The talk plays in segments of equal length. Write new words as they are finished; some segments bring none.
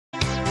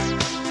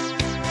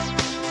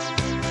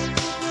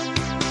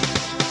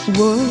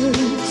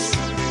Words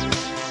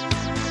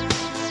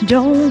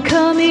don't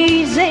come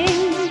easy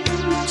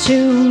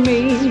to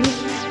me.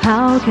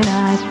 How can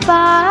I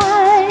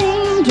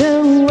find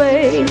a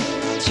way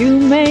to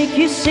make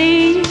you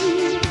see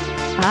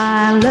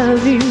I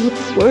love you?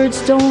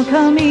 Words don't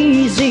come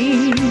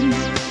easy.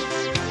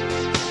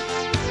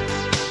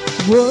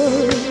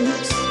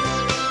 Words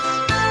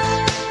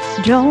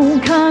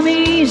don't come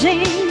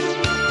easy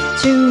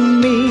to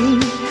me.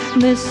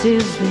 This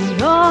is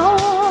the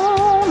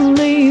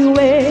only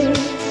way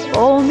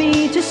for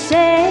me to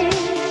say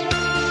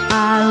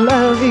I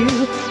love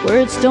you.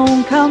 Words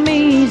don't come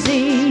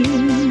easy.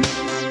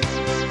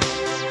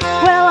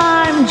 Well,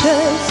 I'm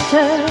just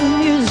a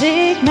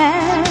music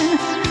man,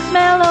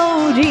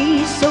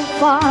 melody so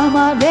far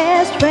my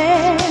best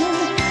friend,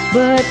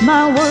 but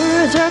my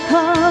words are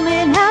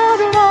coming out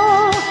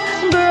wrong.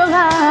 Girl,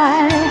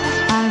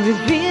 I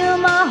reveal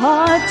my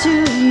heart to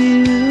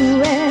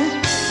you and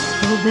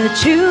hope that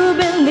you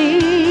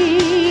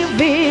believe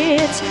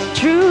it's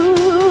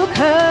true.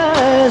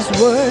 'Cause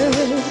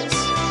words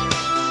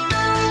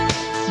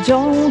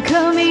don't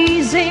come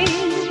easy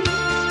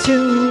to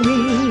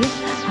me.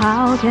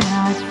 How can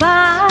I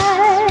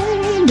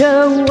find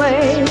a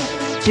way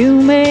to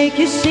make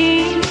you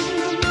see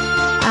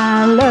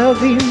I love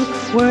you?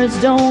 Words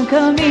don't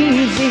come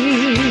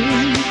easy.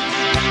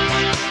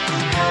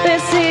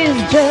 This is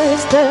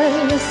just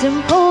a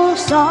simple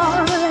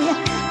song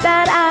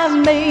that I've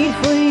made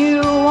for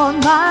you on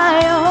my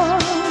own.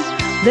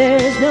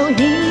 There's no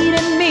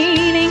hidden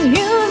meaning,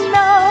 you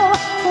know,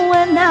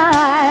 when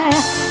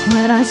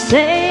I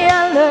say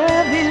I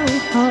love you,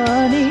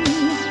 honey.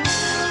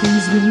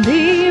 Please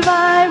believe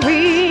I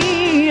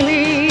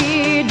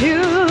really do.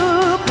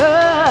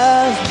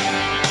 'Cause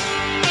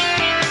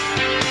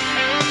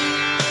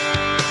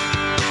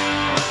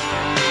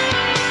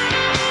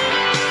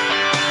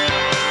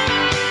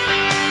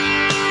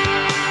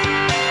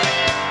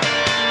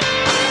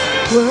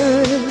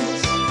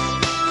words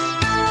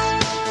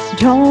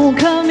don't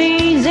come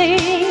easy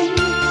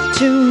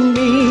to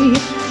me.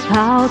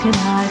 How can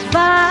I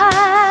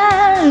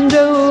find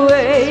a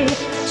way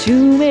to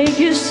make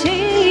you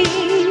see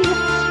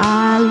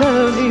I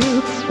love you?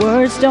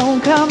 Words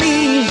don't come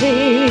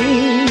easy.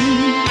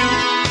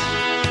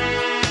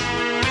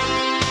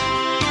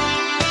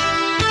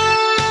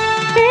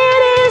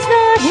 It is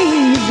not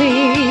easy.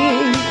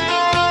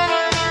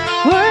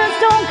 Words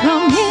don't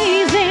come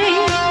easy.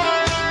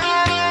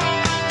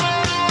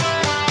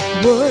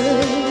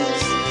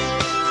 Words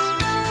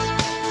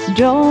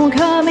don't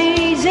come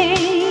easy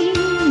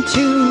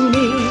to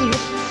me.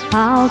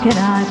 How can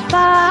I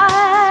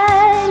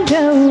find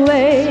a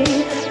way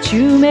to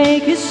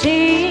make you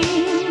see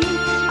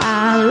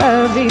I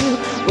love you?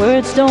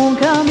 Words don't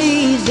come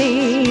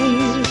easy.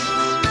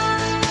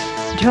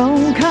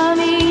 Don't come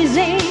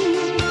easy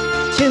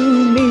to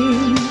me.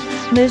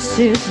 This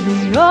is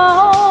the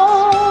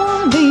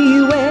only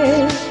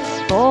way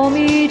for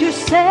me to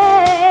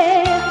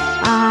say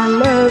I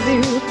love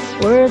you.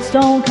 Words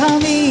don't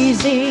come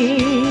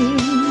easy.